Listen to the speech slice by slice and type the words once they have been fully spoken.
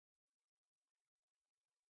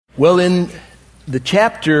Well, in the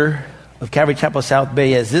chapter of Calvary Chapel South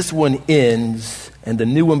Bay, as this one ends and the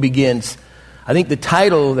new one begins, I think the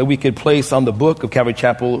title that we could place on the book of Calvary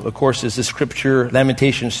Chapel, of course, is the scripture,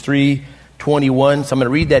 Lamentations 3:21. So I'm going to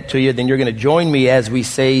read that to you. Then you're going to join me as we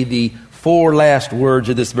say the four last words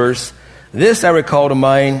of this verse. This I recall to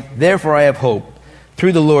mind, therefore I have hope.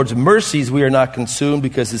 Through the Lord's mercies we are not consumed,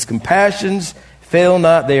 because his compassions fail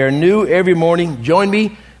not. They are new every morning. Join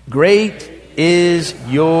me. Great is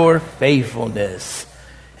your faithfulness.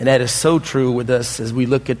 And that is so true with us as we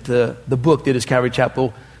look at the book that is Calvary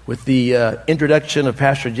Chapel with the introduction of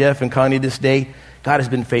Pastor Jeff and Connie this day. God has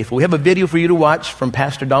been faithful. We have a video for you to watch from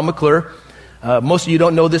Pastor Don McClure. Most of you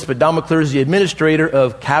don't know this, but Don McClure is the administrator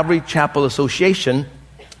of Calvary Chapel Association,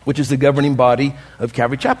 which is the governing body of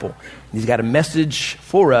Calvary Chapel. He's got a message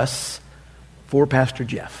for us for Pastor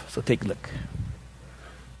Jeff. So take a look.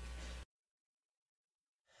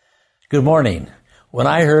 Good morning. When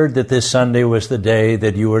I heard that this Sunday was the day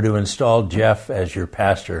that you were to install Jeff as your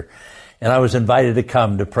pastor, and I was invited to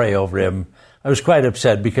come to pray over him, I was quite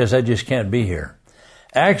upset because I just can't be here.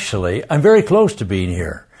 Actually, I'm very close to being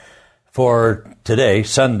here. For today,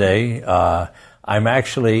 Sunday, I'm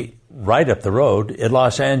actually right up the road at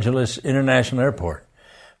Los Angeles International Airport.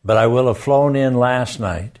 But I will have flown in last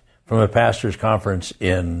night from a pastor's conference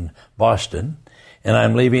in Boston, and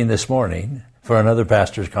I'm leaving this morning for another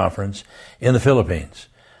pastor's conference in the Philippines.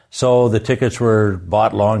 So the tickets were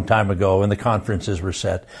bought a long time ago and the conferences were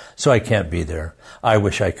set, so I can't be there. I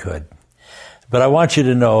wish I could. But I want you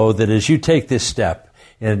to know that as you take this step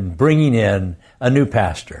in bringing in a new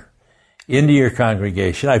pastor into your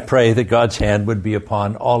congregation, I pray that God's hand would be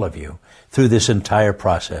upon all of you through this entire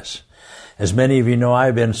process. As many of you know,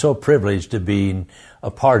 I've been so privileged to be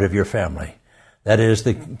a part of your family. That is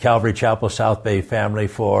the Calvary Chapel South Bay family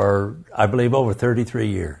for, I believe, over 33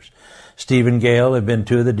 years. Steve and Gail have been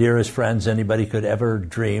two of the dearest friends anybody could ever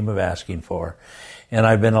dream of asking for. And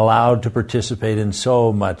I've been allowed to participate in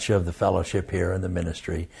so much of the fellowship here in the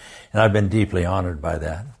ministry. And I've been deeply honored by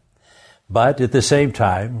that. But at the same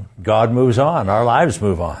time, God moves on. Our lives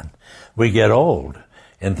move on. We get old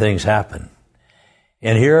and things happen.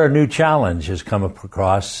 And here a new challenge has come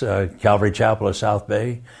across Calvary Chapel of South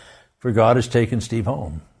Bay. For God has taken Steve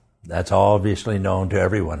home. That's obviously known to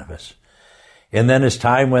every one of us. And then as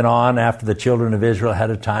time went on, after the children of Israel had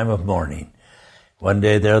a time of mourning, one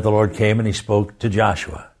day there the Lord came and he spoke to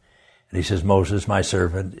Joshua. And he says, Moses, my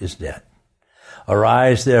servant, is dead.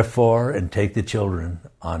 Arise, therefore, and take the children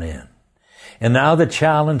on in. And now the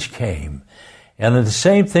challenge came. And the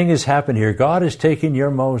same thing has happened here. God has taken your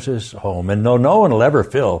Moses home. And no one will ever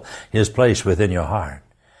fill his place within your heart.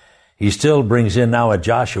 He still brings in now a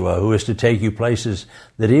Joshua who is to take you places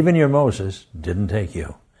that even your Moses didn't take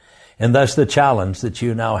you. And thus the challenge that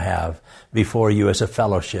you now have before you as a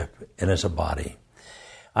fellowship and as a body.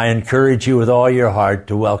 I encourage you with all your heart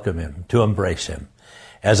to welcome him, to embrace him,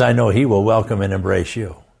 as I know he will welcome and embrace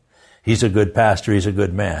you. He's a good pastor. He's a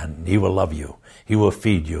good man. He will love you. He will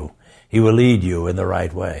feed you. He will lead you in the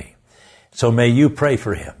right way. So may you pray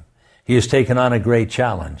for him. He has taken on a great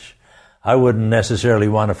challenge. I wouldn't necessarily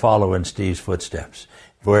want to follow in Steve's footsteps,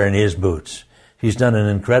 wearing his boots. He's done an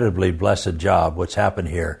incredibly blessed job, what's happened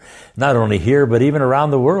here. Not only here, but even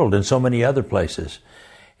around the world in so many other places.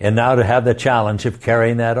 And now to have the challenge of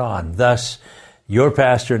carrying that on. Thus, your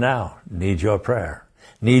pastor now needs your prayer,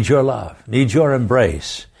 needs your love, needs your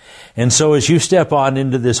embrace. And so as you step on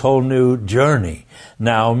into this whole new journey,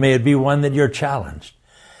 now may it be one that you're challenged.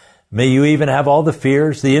 May you even have all the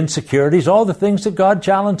fears, the insecurities, all the things that God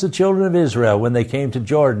challenged the children of Israel when they came to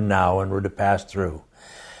Jordan now and were to pass through.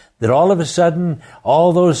 That all of a sudden,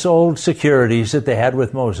 all those old securities that they had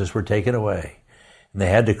with Moses were taken away. And they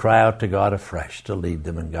had to cry out to God afresh to lead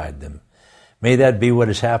them and guide them. May that be what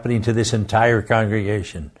is happening to this entire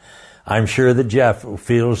congregation. I'm sure that Jeff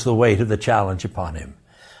feels the weight of the challenge upon him.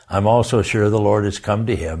 I'm also sure the Lord has come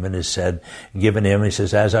to him and has said, given him, he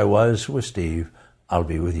says, as I was with Steve, I'll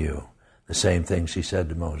be with you. The same things he said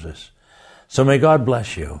to Moses. So may God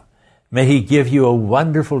bless you. May he give you a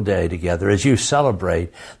wonderful day together as you celebrate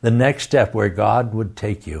the next step where God would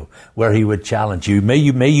take you, where he would challenge you. May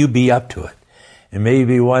you be up to it. And may you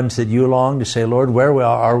be ones that you long to say, Lord, where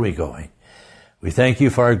are we going? We thank you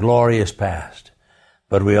for our glorious past,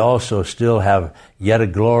 but we also still have yet a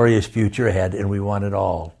glorious future ahead, and we want it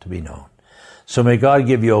all to be known. So may God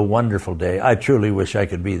give you a wonderful day. I truly wish I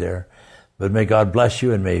could be there. But may God bless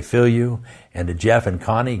you and may he fill you. And to Jeff and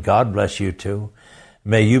Connie, God bless you too.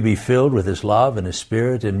 May you be filled with his love and his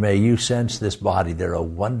spirit, and may you sense this body. They're a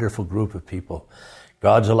wonderful group of people.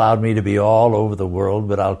 God's allowed me to be all over the world,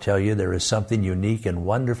 but I'll tell you, there is something unique and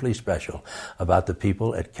wonderfully special about the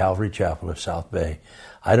people at Calvary Chapel of South Bay.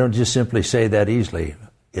 I don't just simply say that easily,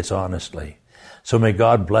 it's honestly. So may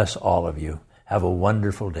God bless all of you. Have a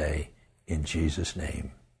wonderful day in Jesus'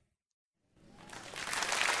 name.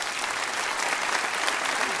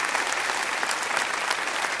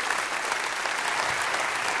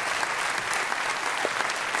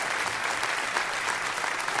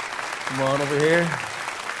 Come on over here.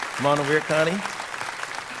 Come on over here, Connie.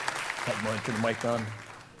 Come on, turn the mic on.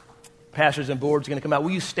 Pastors and boards are going to come out.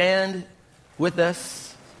 Will you stand with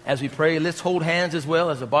us as we pray? Let's hold hands as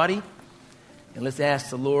well as a body. And let's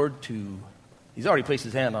ask the Lord to, he's already placed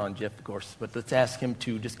his hand on Jeff, of course, but let's ask him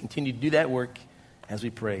to just continue to do that work as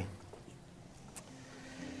we pray.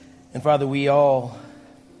 And Father, we all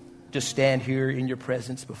just stand here in your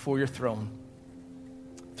presence before your throne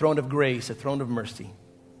of grace, a throne of mercy.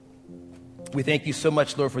 We thank you so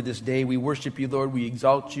much, Lord, for this day. We worship you, Lord. We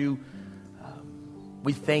exalt you.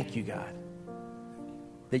 We thank you, God,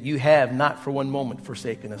 that you have not for one moment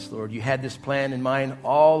forsaken us, Lord. You had this plan in mind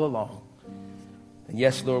all along. And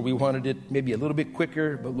yes, Lord, we wanted it maybe a little bit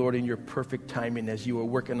quicker, but Lord, in your perfect timing as you were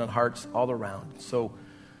working on hearts all around. So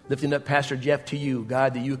lifting up Pastor Jeff to you,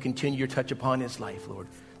 God, that you would continue your touch upon his life, Lord,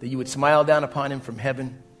 that you would smile down upon him from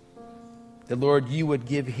heaven, that, Lord, you would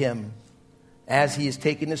give him, as he has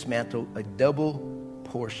taken this mantle, a double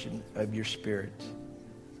portion of your Spirit.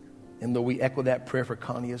 And Lord, we echo that prayer for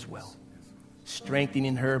Connie as well.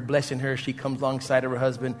 Strengthening her, blessing her as she comes alongside of her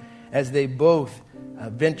husband as they both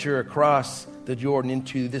venture across the Jordan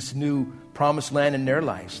into this new promised land in their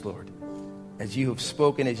lives, Lord. As you have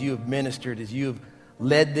spoken, as you have ministered, as you have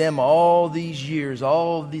led them all these years,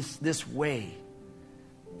 all this way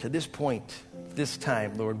to this point, this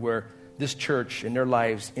time, Lord, where this church and their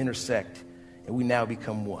lives intersect. And we now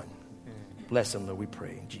become one. Bless them, Lord, we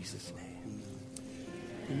pray in Jesus' name.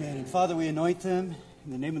 Amen. And Father, we anoint them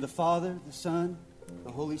in the name of the Father, the Son,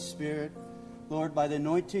 the Holy Spirit. Lord, by the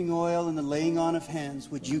anointing oil and the laying on of hands,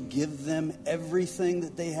 would you give them everything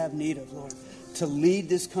that they have need of, Lord, to lead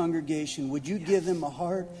this congregation? Would you give them a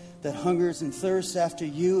heart that hungers and thirsts after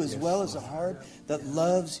you, as well as a heart that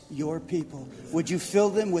loves your people? Would you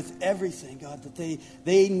fill them with everything, God, that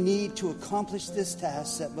they need to accomplish this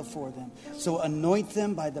task set before them? So anoint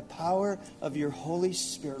them by the power of your Holy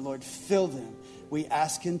Spirit, Lord. Fill them. We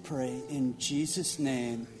ask and pray in Jesus'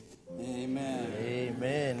 name. Amen.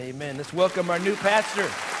 Amen. Amen. Let's welcome our new pastor.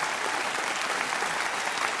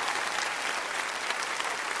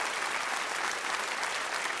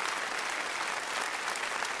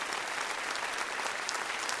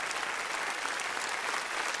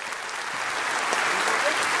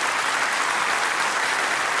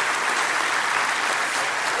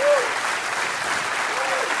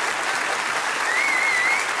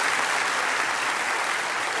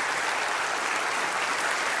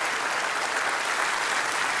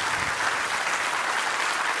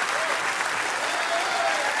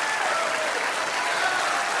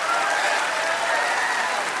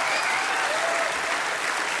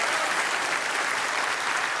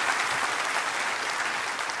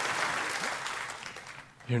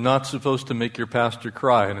 You're not supposed to make your pastor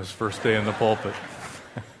cry on his first day in the pulpit.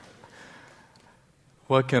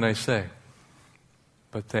 What can I say?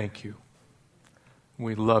 But thank you.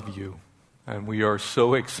 We love you, and we are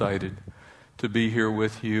so excited to be here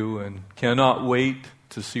with you and cannot wait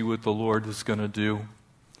to see what the Lord is going to do.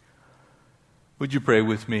 Would you pray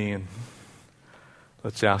with me, and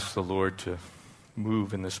let's ask the Lord to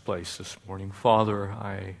move in this place this morning. Father,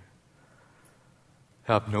 I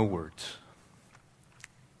have no words.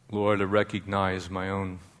 Lord, I recognize my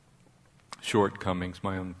own shortcomings,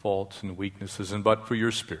 my own faults and weaknesses, and but for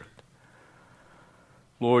your Spirit.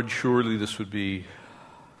 Lord, surely this would be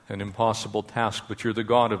an impossible task, but you're the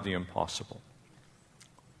God of the impossible.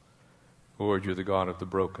 Lord, you're the God of the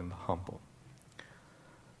broken, the humble.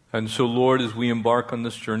 And so, Lord, as we embark on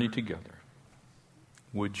this journey together,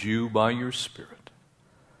 would you, by your Spirit,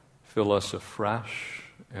 fill us afresh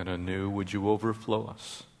and anew? Would you overflow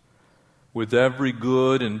us with every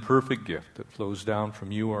good and perfect gift that flows down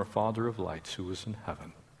from you, our Father of lights, who is in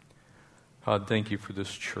heaven? God, thank you for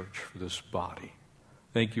this church, for this body.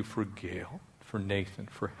 Thank you for Gail, for Nathan,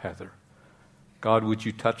 for Heather. God, would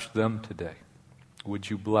you touch them today? Would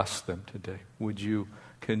you bless them today? Would you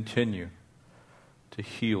continue to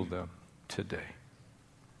heal them today?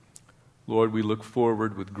 Lord, we look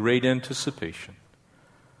forward with great anticipation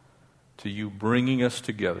to you bringing us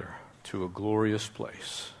together to a glorious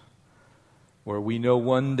place where we know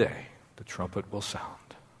one day the trumpet will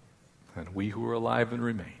sound, and we who are alive and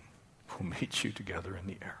remain will meet you together in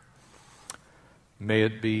the air. May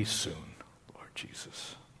it be soon, Lord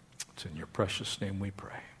Jesus. It's in your precious name we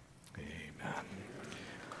pray. Amen.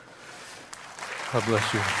 God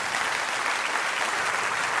bless you.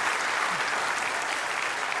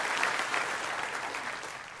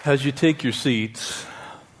 As you take your seats,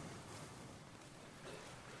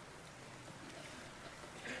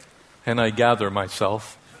 and I gather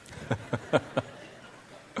myself.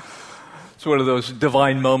 It's one of those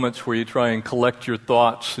divine moments where you try and collect your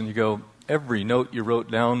thoughts and you go, every note you wrote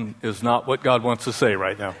down is not what God wants to say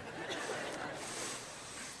right now.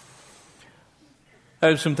 I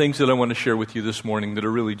have some things that I want to share with you this morning that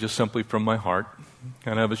are really just simply from my heart.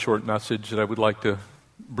 And I have a short message that I would like to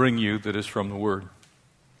bring you that is from the Word.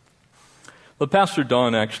 But Pastor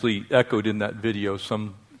Don actually echoed in that video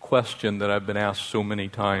some question that I've been asked so many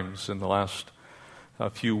times in the last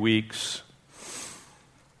few weeks.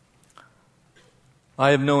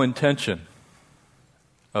 I have no intention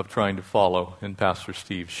of trying to follow in Pastor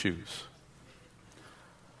Steve's shoes.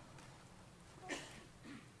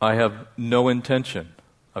 I have no intention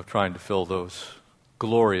of trying to fill those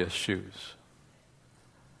glorious shoes.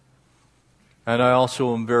 And I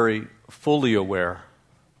also am very fully aware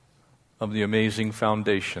of the amazing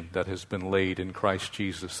foundation that has been laid in Christ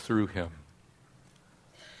Jesus through him.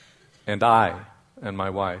 And I and my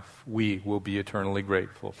wife, we will be eternally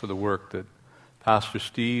grateful for the work that Pastor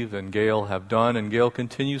Steve and Gail have done, and Gail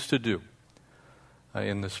continues to do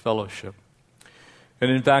in this fellowship. And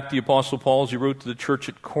in fact, the Apostle Paul, as he wrote to the church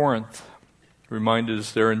at Corinth, reminded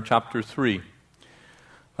us there in chapter 3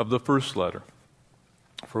 of the first letter,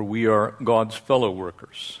 for we are God's fellow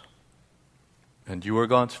workers, and you are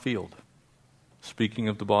God's field. Speaking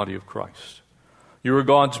of the body of Christ. You are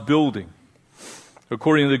God's building,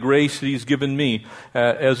 according to the grace that he's given me.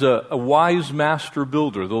 As a wise master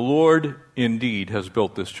builder, the Lord indeed has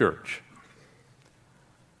built this church.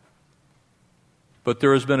 But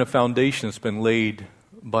there has been a foundation that's been laid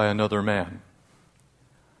by another man.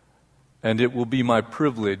 And it will be my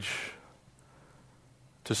privilege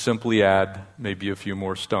to simply add maybe a few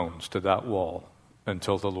more stones to that wall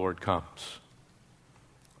until the Lord comes.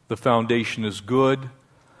 The foundation is good.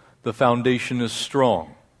 The foundation is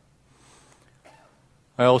strong.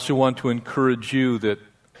 I also want to encourage you that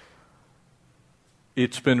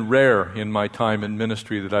it's been rare in my time in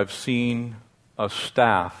ministry that I've seen a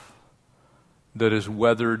staff that has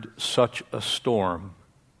weathered such a storm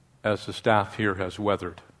as the staff here has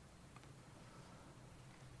weathered.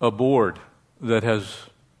 A board that has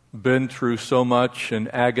been through so much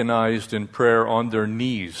and agonized in prayer on their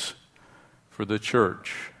knees for the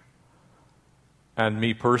church. And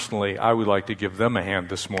me personally, I would like to give them a hand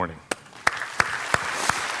this morning.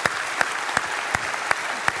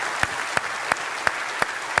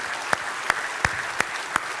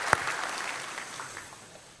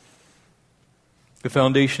 The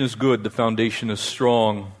foundation is good. The foundation is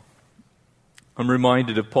strong. I'm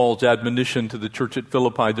reminded of Paul's admonition to the church at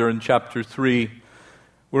Philippi there in chapter 3,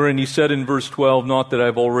 wherein he said in verse 12, not that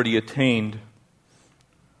I've already attained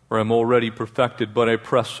or I'm already perfected, but I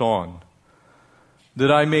press on,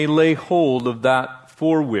 that I may lay hold of that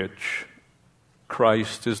for which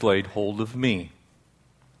Christ has laid hold of me.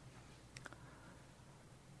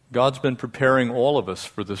 God's been preparing all of us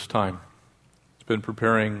for this time. He's been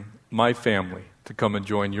preparing my family to come and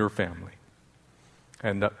join your family.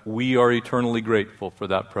 And we are eternally grateful for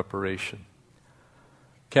that preparation.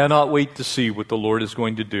 Cannot wait to see what the Lord is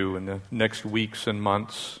going to do in the next weeks and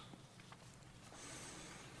months.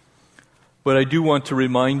 But I do want to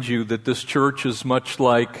remind you that this church is much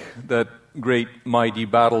like that great mighty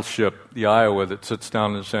battleship, the Iowa, that sits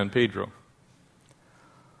down in San Pedro.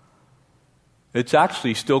 It's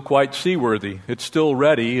actually still quite seaworthy. It's still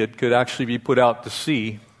ready. It could actually be put out to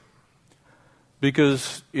sea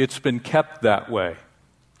because it's been kept that way.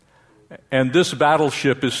 And this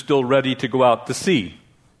battleship is still ready to go out to sea.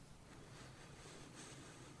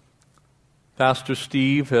 Pastor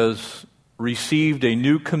Steve has received a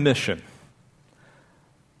new commission.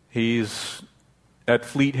 He's at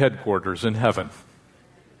fleet headquarters in heaven.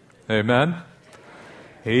 Amen?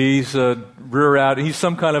 He's he's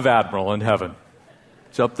some kind of admiral in heaven.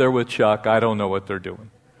 He's up there with Chuck. I don't know what they're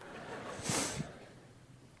doing.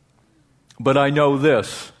 But I know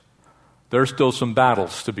this. There's still some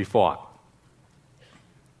battles to be fought.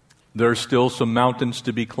 There's still some mountains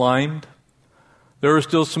to be climbed. There are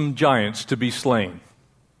still some giants to be slain.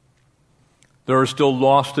 There are still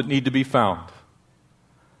lost that need to be found.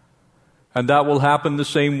 And that will happen the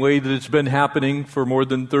same way that it's been happening for more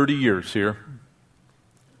than 30 years here.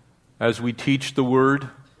 As we teach the Word,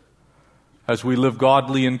 as we live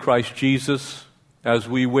godly in Christ Jesus, as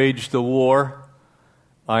we wage the war,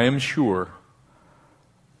 I am sure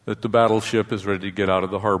that the battleship is ready to get out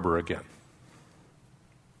of the harbor again.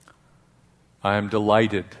 I am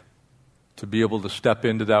delighted to be able to step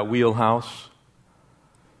into that wheelhouse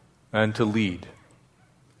and to lead.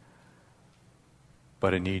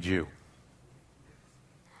 But I need you.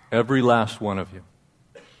 Every last one of you.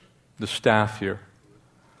 The staff here.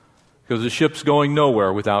 Because the ship's going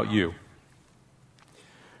nowhere without you.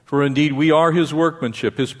 For indeed we are His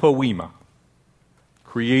workmanship, His poema,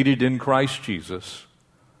 created in Christ Jesus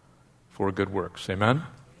for good works. Amen?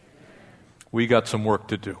 We got some work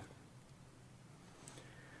to do.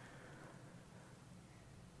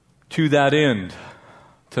 To that end,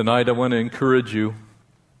 tonight I want to encourage you.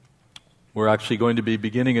 We're actually going to be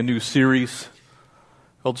beginning a new series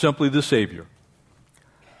called Simply the Savior.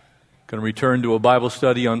 Going to return to a Bible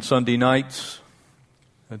study on Sunday nights.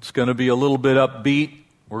 It's going to be a little bit upbeat.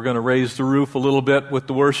 We're going to raise the roof a little bit with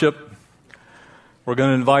the worship. We're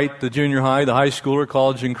going to invite the junior high, the high schooler,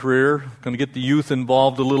 college and career. Going to get the youth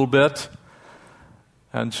involved a little bit.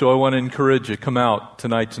 And so I want to encourage you, come out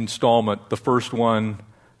tonight's installment, the first one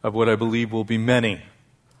of what I believe will be many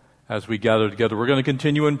as we gather together. We're going to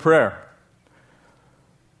continue in prayer.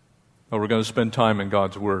 But we're going to spend time in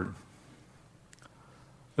God's Word.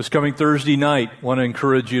 This coming Thursday night, I want to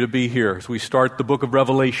encourage you to be here as we start the book of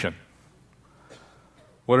Revelation.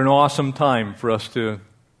 What an awesome time for us to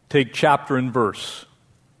take chapter and verse,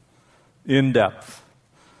 in depth,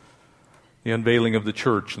 the unveiling of the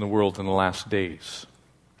church and the world in the last days.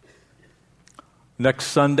 Next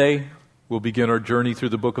Sunday, we'll begin our journey through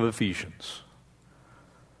the book of Ephesians.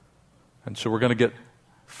 And so we're going to get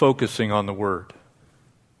focusing on the Word.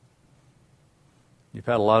 You've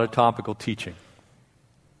had a lot of topical teaching.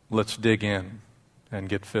 Let's dig in and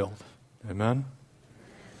get filled. Amen?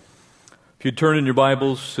 If you turn in your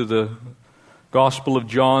Bibles to the Gospel of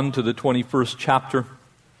John, to the 21st chapter.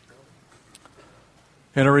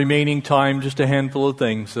 In our remaining time, just a handful of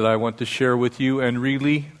things that I want to share with you, and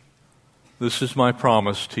really, this is my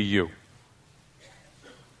promise to you.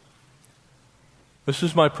 This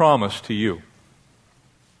is my promise to you.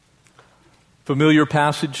 Familiar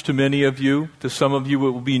passage to many of you. To some of you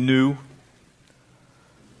it will be new.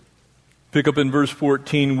 Pick up in verse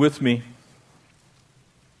 14 with me.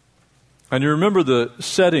 And you remember the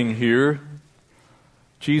setting here.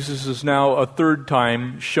 Jesus has now a third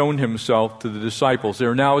time shown himself to the disciples.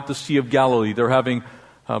 They're now at the Sea of Galilee. They're having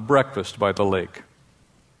breakfast by the lake.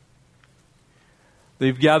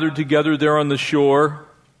 They've gathered together there on the shore.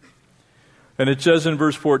 And it says in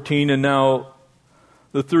verse 14, and now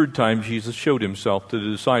the third time Jesus showed himself to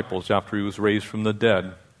the disciples after he was raised from the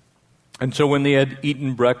dead. And so when they had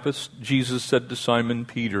eaten breakfast, Jesus said to Simon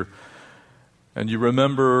Peter, and you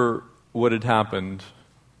remember what had happened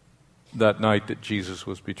that night that Jesus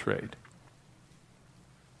was betrayed.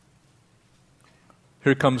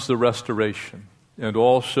 Here comes the restoration, and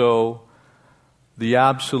also the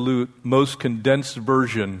absolute, most condensed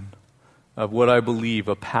version of what I believe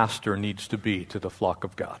a pastor needs to be to the flock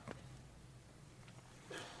of God.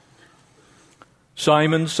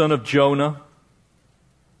 Simon, son of Jonah,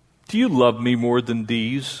 do you love me more than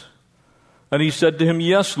these? And he said to him,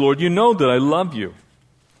 yes, Lord, you know that I love you.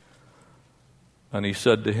 And he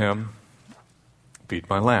said to him, feed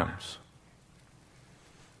my lambs.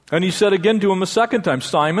 And he said again to him a second time,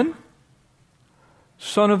 Simon,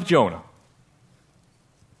 son of Jonah,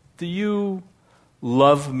 do you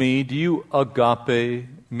love me? Do you agape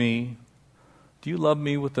me? Do you love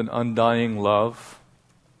me with an undying love?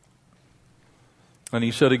 And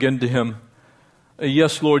he said again to him,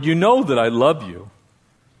 yes, Lord, you know that I love you.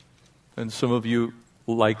 And some of you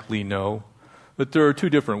likely know that there are two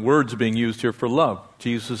different words being used here for love.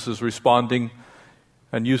 Jesus is responding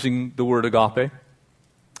and using the word agape,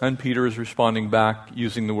 and Peter is responding back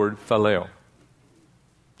using the word phileo.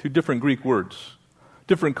 Two different Greek words,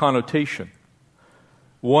 different connotation.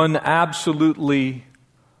 One absolutely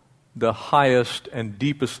the highest and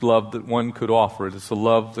deepest love that one could offer. It is the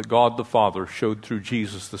love that God the Father showed through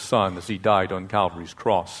Jesus the Son as he died on Calvary's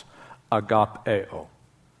cross. Agapeo.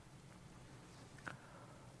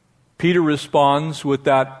 Peter responds with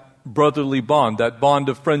that brotherly bond, that bond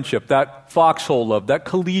of friendship, that foxhole love, that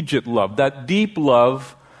collegiate love, that deep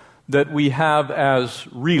love that we have as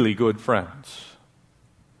really good friends.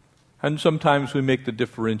 And sometimes we make the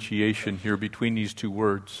differentiation here between these two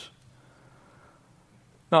words.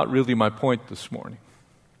 Not really my point this morning.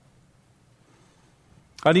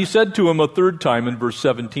 And he said to him a third time in verse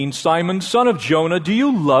 17, Simon, son of Jonah, do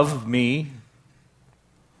you love me?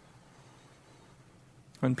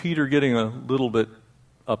 And Peter, getting a little bit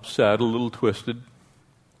upset, a little twisted,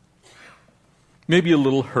 maybe a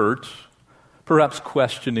little hurt, perhaps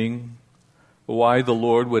questioning why the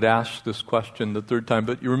Lord would ask this question the third time.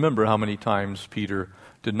 But you remember how many times Peter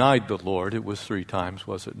denied the Lord. It was 3 times,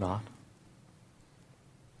 was it not?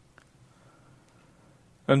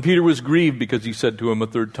 And Peter was grieved because he said to him a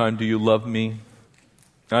third time, "Do you love me?"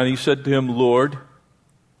 And he said to him, "Lord,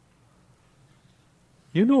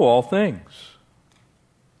 you know all things.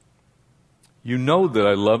 You know that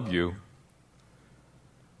I love you."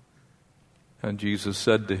 And Jesus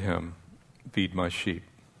said to him, "Feed my sheep."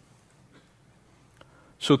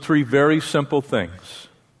 So 3 very simple things.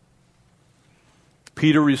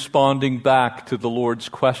 Peter responding back to the Lord's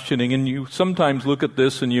questioning. And you sometimes look at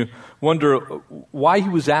this and you wonder why he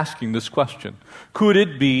was asking this question. Could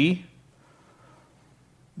it be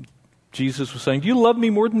Jesus was saying, "Do you love me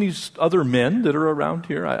more than these other men that are around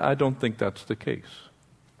here?" I don't think that's the case.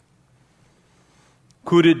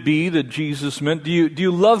 Could it be that Jesus meant, do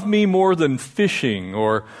you love me more than fishing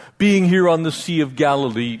or being here on the Sea of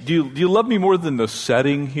Galilee? Do you love me more than the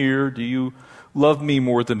setting here? Do you love me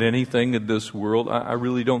more than anything in this world? I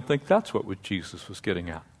really don't think that's what Jesus was getting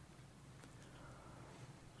at.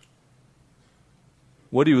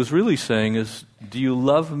 What he was really saying is, do you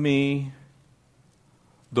love me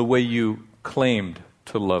the way you claimed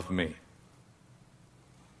to love me?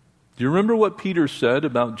 Do you remember what Peter said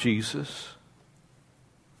about Jesus?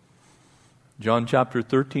 John chapter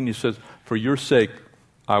 13, he says, "For your sake,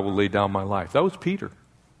 I will lay down my life." That was Peter,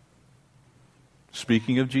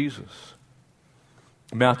 speaking of Jesus.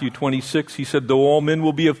 Matthew 26, he said, "Though all men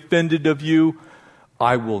will be offended of you,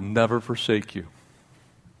 I will never forsake you."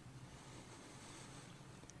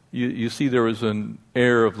 You see, there is an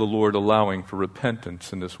air of the Lord allowing for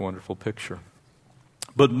repentance in this wonderful picture.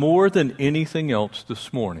 But more than anything else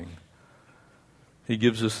this morning, he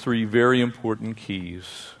gives us 3 very important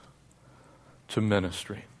keys to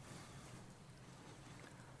ministry.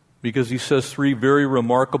 Because he says 3 very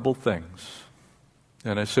remarkable things.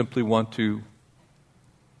 And I simply want to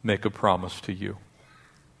make a promise to you.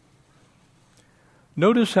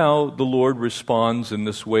 Notice how the Lord responds in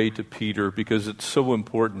this way to Peter, because it's so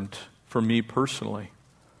important for me personally.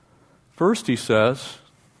 First, he says,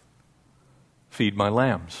 "Feed my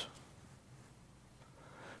lambs."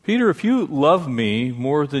 Peter, if you love me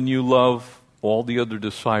more than you love all the other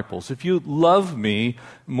disciples, if you love me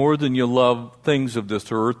more than you love things of this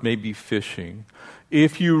earth, maybe fishing,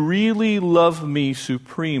 if you really love me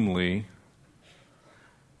supremely,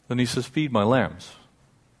 then he says, "Feed my lambs."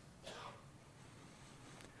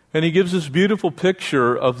 And he gives this beautiful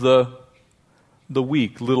picture of the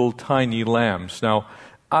weak, little tiny lambs. Now,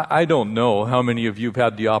 I don't know how many of you have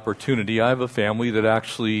had the opportunity. I have a family that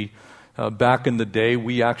actually, back in the day,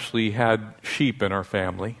 we actually had sheep in our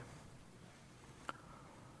family.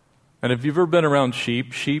 And if you've ever been around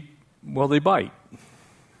sheep, well, they bite.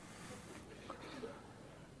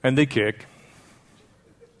 And they kick.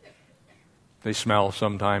 They smell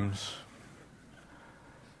sometimes.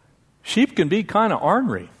 Sheep can be kind of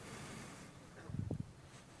ornery.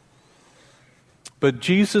 But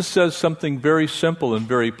Jesus says something very simple and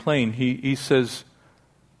very plain. He says,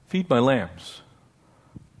 "Feed my lambs."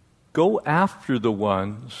 Go after the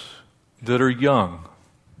ones that are young.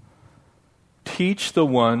 Teach the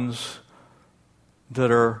ones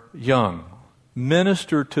that are young.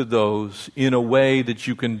 Minister to those in a way that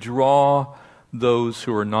you can draw those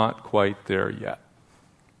who are not quite there yet.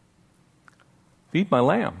 Feed my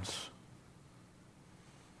lambs.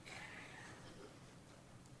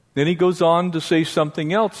 Then he goes on to say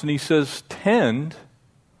something else, and he says, "Tend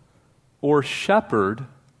or shepherd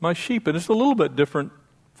my sheep." And it's a little bit different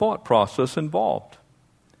thought process involved.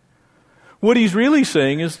 What he's really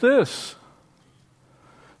saying is this: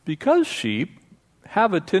 because sheep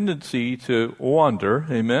have a tendency to wander,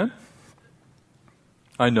 amen?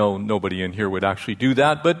 I know nobody in here would actually do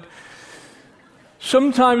that, but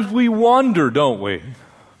sometimes we wander, don't we?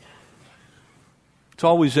 It's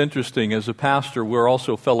always interesting. As a pastor, we're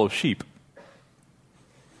also fellow sheep.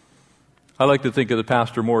 I like to think of the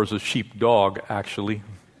pastor more as a sheep dog, actually.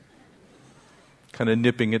 Kind of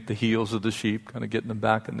nipping at the heels of the sheep, kind of getting them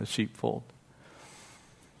back in the sheepfold.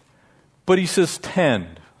 But he says,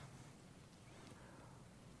 "Tend."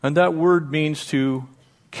 And that word means to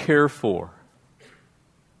care for,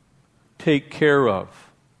 take care of,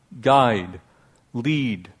 guide,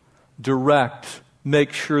 lead, direct,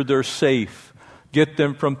 make sure they're safe, get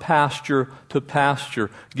them from pasture to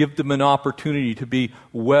pasture, give them an opportunity to be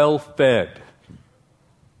well fed,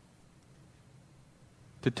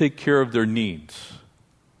 to take care of their needs.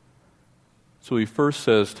 So he first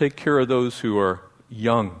says, take care of those who are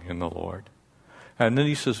young in the Lord. And then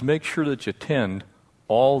he says, make sure that you tend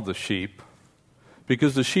all the sheep,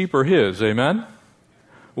 because the sheep are his, amen?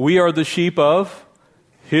 We are the sheep of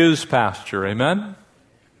His pasture. Amen?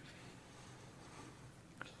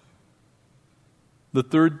 The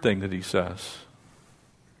third thing that He says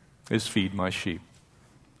is feed my sheep.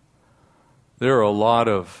 There are a lot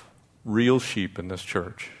of real sheep in this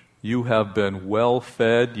church. You have been well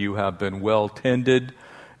fed, you have been well tended,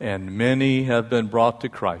 and many have been brought to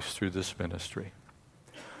Christ through this ministry.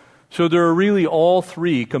 So there are really all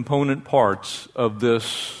three component parts of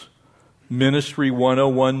this Ministry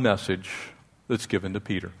 101 message that's given to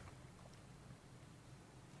Peter.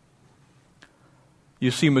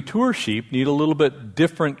 You see, mature sheep need a little bit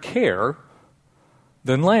different care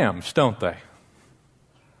than lambs, don't they?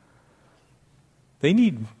 They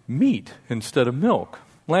need meat instead of milk.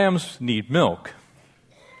 Lambs need milk.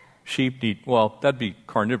 Sheep need, well, that'd be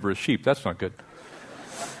carnivorous sheep. That's not good.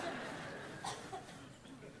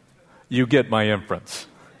 You get my inference.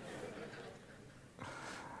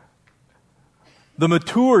 The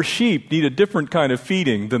mature sheep need a different kind of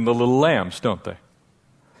feeding than the little lambs, don't they?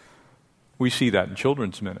 We see that in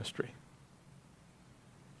children's ministry.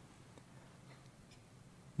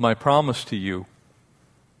 My promise to you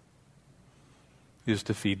is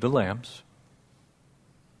to feed the lambs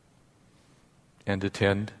and to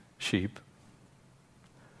tend sheep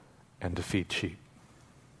and to feed sheep.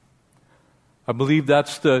 I believe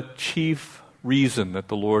that's the chief reason that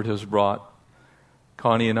the Lord has brought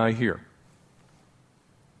Connie and I here.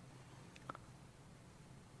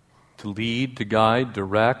 To lead, to guide,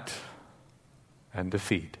 direct, and to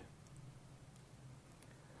feed.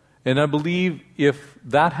 And I believe if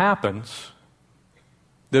that happens,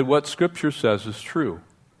 that what Scripture says is true.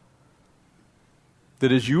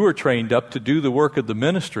 That as you are trained up to do the work of the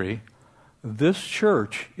ministry, this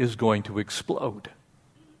church is going to explode.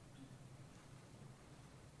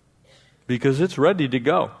 Because it's ready to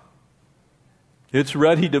go. It's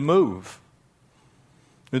ready to move.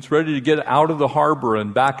 It's ready to get out of the harbor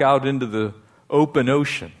and back out into the open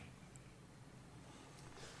ocean.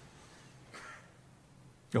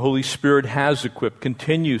 The Holy Spirit has equipped,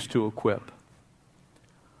 continues to equip.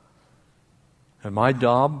 And my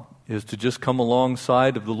job is to just come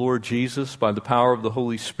alongside of the Lord Jesus by the power of the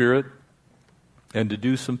Holy Spirit and to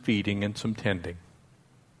do some feeding and some tending.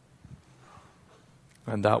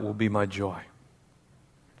 And that will be my joy.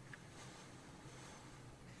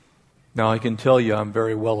 Now I can tell you I'm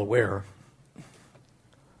very well aware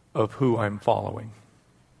of who I'm following.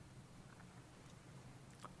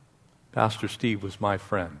 Pastor Steve was my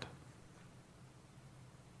friend.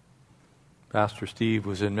 Pastor Steve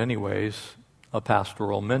was in many ways a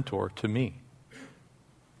pastoral mentor to me.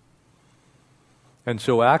 And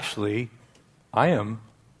so actually, I am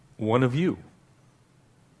one of you.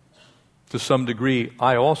 To some degree,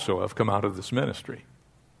 I also have come out of this ministry.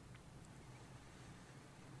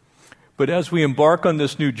 But as we embark on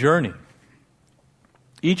this new journey,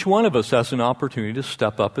 each one of us has an opportunity to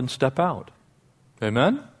step up and step out.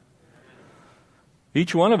 Amen?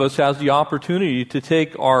 Each one of us has the opportunity to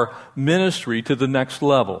take our ministry to the next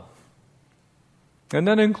level. And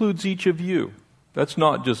that includes each of you. That's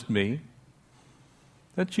not just me.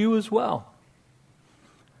 That's you as well.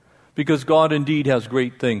 Because God indeed has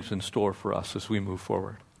great things in store for us as we move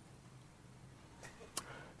forward.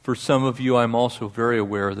 For some of you, I'm also very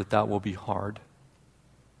aware that that will be hard.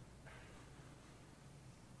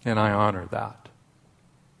 And I honor that.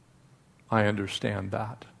 I understand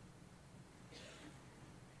that.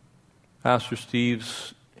 Pastor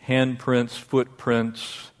Steve's handprints,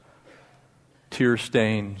 footprints, tear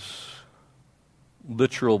stains,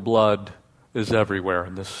 literal blood is everywhere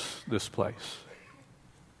in this place.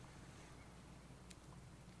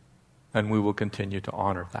 And we will continue to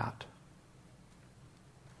honor that.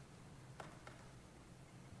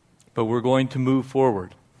 But we're going to move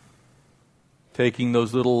forward, taking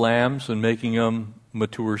those little lambs and making them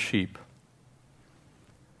mature sheep.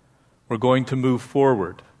 We're going to move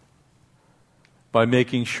forward by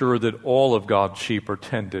making sure that all of God's sheep are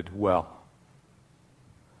tended well,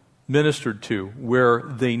 ministered to where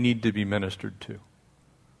they need to be ministered to.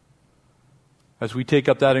 As we take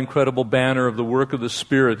up that incredible banner of the work of the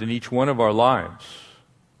Spirit in each one of our lives,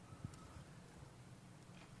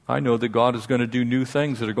 I know that God is going to do new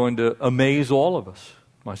things that are going to amaze all of us,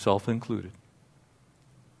 myself included.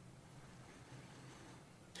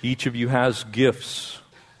 Each of you has gifts,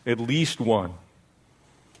 at least one,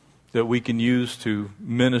 that we can use to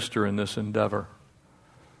minister in this endeavor.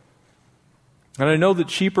 And I know that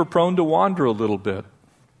sheep are prone to wander a little bit.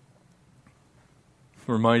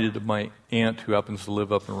 I'm reminded of my aunt who happens to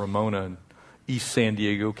live up in Ramona in East San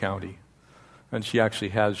Diego County. And she actually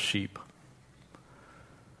has sheep.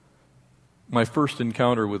 My first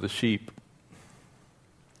encounter with a sheep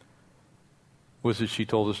was that she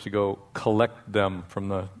told us to go collect them from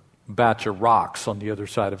the batch of rocks on the other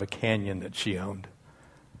side of a canyon that she owned.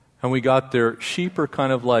 And we got there. Sheep are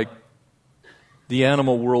kind of like the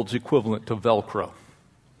animal world's equivalent to Velcro.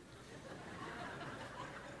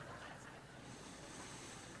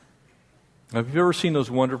 Have you ever seen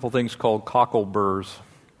those wonderful things called cockleburs?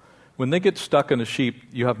 When they get stuck in a sheep,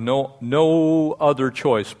 you have no other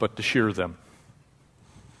choice but to shear them.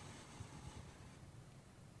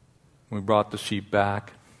 We brought the sheep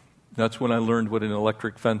back. That's when I learned what an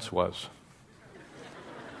electric fence was.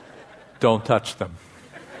 Don't touch them,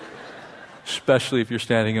 especially if you're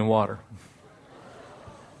standing in water.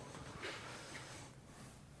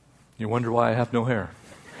 You wonder why I have no hair.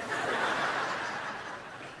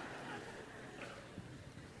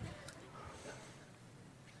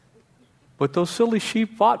 But those silly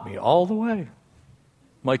sheep fought me all the way.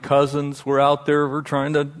 My cousins were out there, were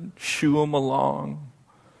trying to shoo them along.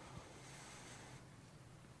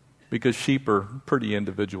 Because sheep are pretty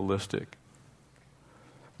individualistic.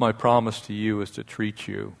 My promise to you is to treat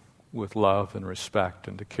you with love and respect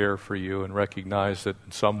and to care for you and recognize that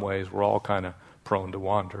in some ways we're all kind of prone to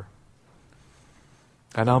wander.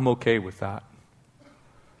 And I'm okay with that.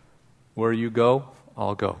 Where you go,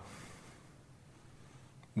 I'll go.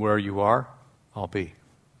 Where you are, I'll be.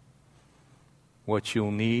 What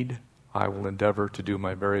you'll need, I will endeavor to do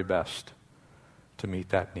my very best to meet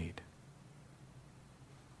that need.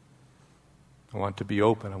 I want to be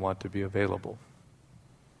open. I want to be available.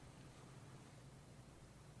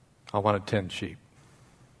 I want to tend sheep.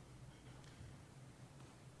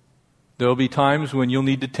 There'll be times when you'll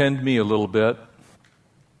need to tend me a little bit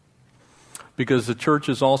because the church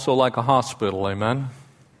is also like a hospital, amen?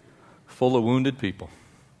 Full of wounded people,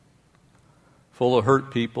 full of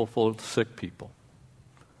hurt people, full of sick people.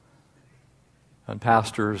 And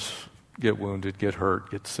pastors get wounded, get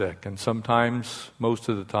hurt, get sick. And sometimes, most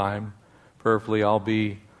of the time, prayerfully, I'll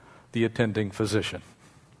be the attending physician.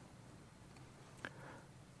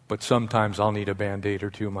 But sometimes I'll need a Band-Aid or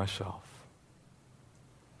two myself.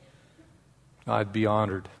 I'd be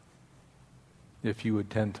honored if you would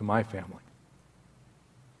tend to my family.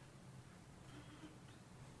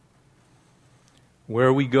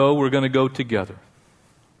 Where we go, we're going to go together.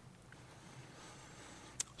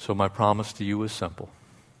 So my promise to you is simple.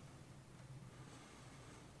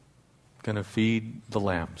 I'm going to feed the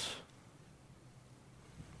lambs.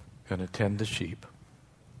 I'm going to tend the sheep.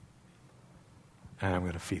 And I'm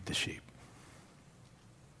going to feed the sheep.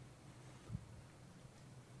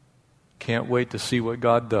 Can't wait to see what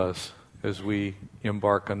God does as we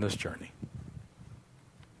embark on this journey.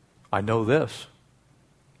 I know this.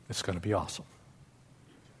 It's going to be awesome.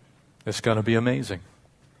 It's going to be amazing.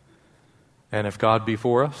 And if God be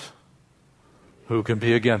for us, who can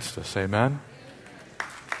be against us? Amen?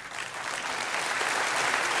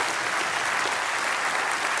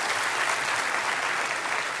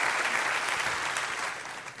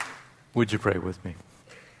 Would you pray with me?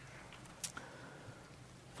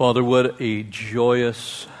 Father, what a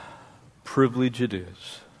joyous privilege it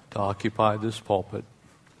is to occupy this pulpit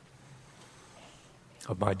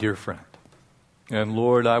of my dear friend. And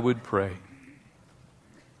Lord, I would pray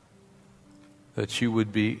that you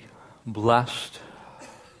would be blessed,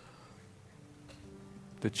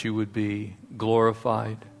 that you would be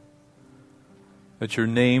glorified, that your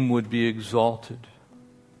name would be exalted,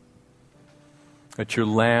 that your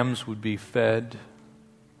lambs would be fed,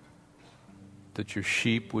 that your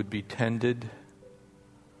sheep would be tended,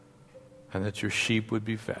 and that your sheep would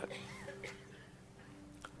be fed.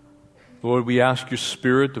 Lord, we ask your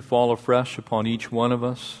Spirit to fall afresh upon each one of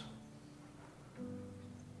us.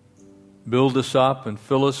 Build us up and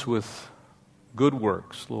fill us with good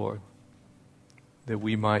works, Lord, that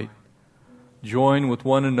we might join with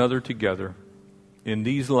one another together in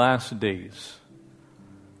these last days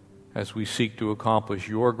as we seek to accomplish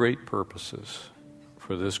your great purposes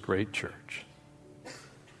for this great church.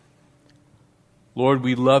 Lord,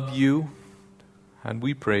 we love you and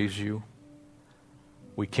we praise you.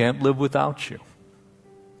 We can't live without you.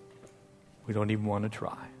 We don't even want to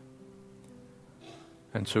try.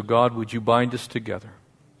 And so, God, would you bind us together?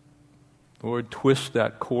 Lord, twist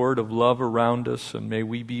that cord of love around us, and may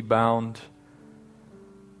we be bound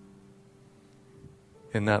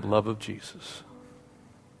in that love of Jesus.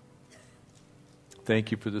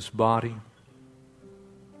 Thank you for this body.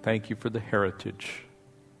 Thank you for the heritage.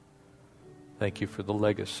 Thank you for the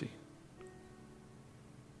legacy.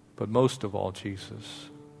 But most of all, Jesus,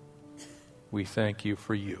 we thank you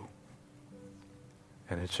for you.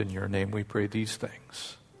 And it's in your name we pray these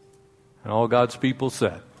things. And all God's people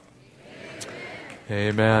said,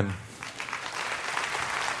 Amen. Amen.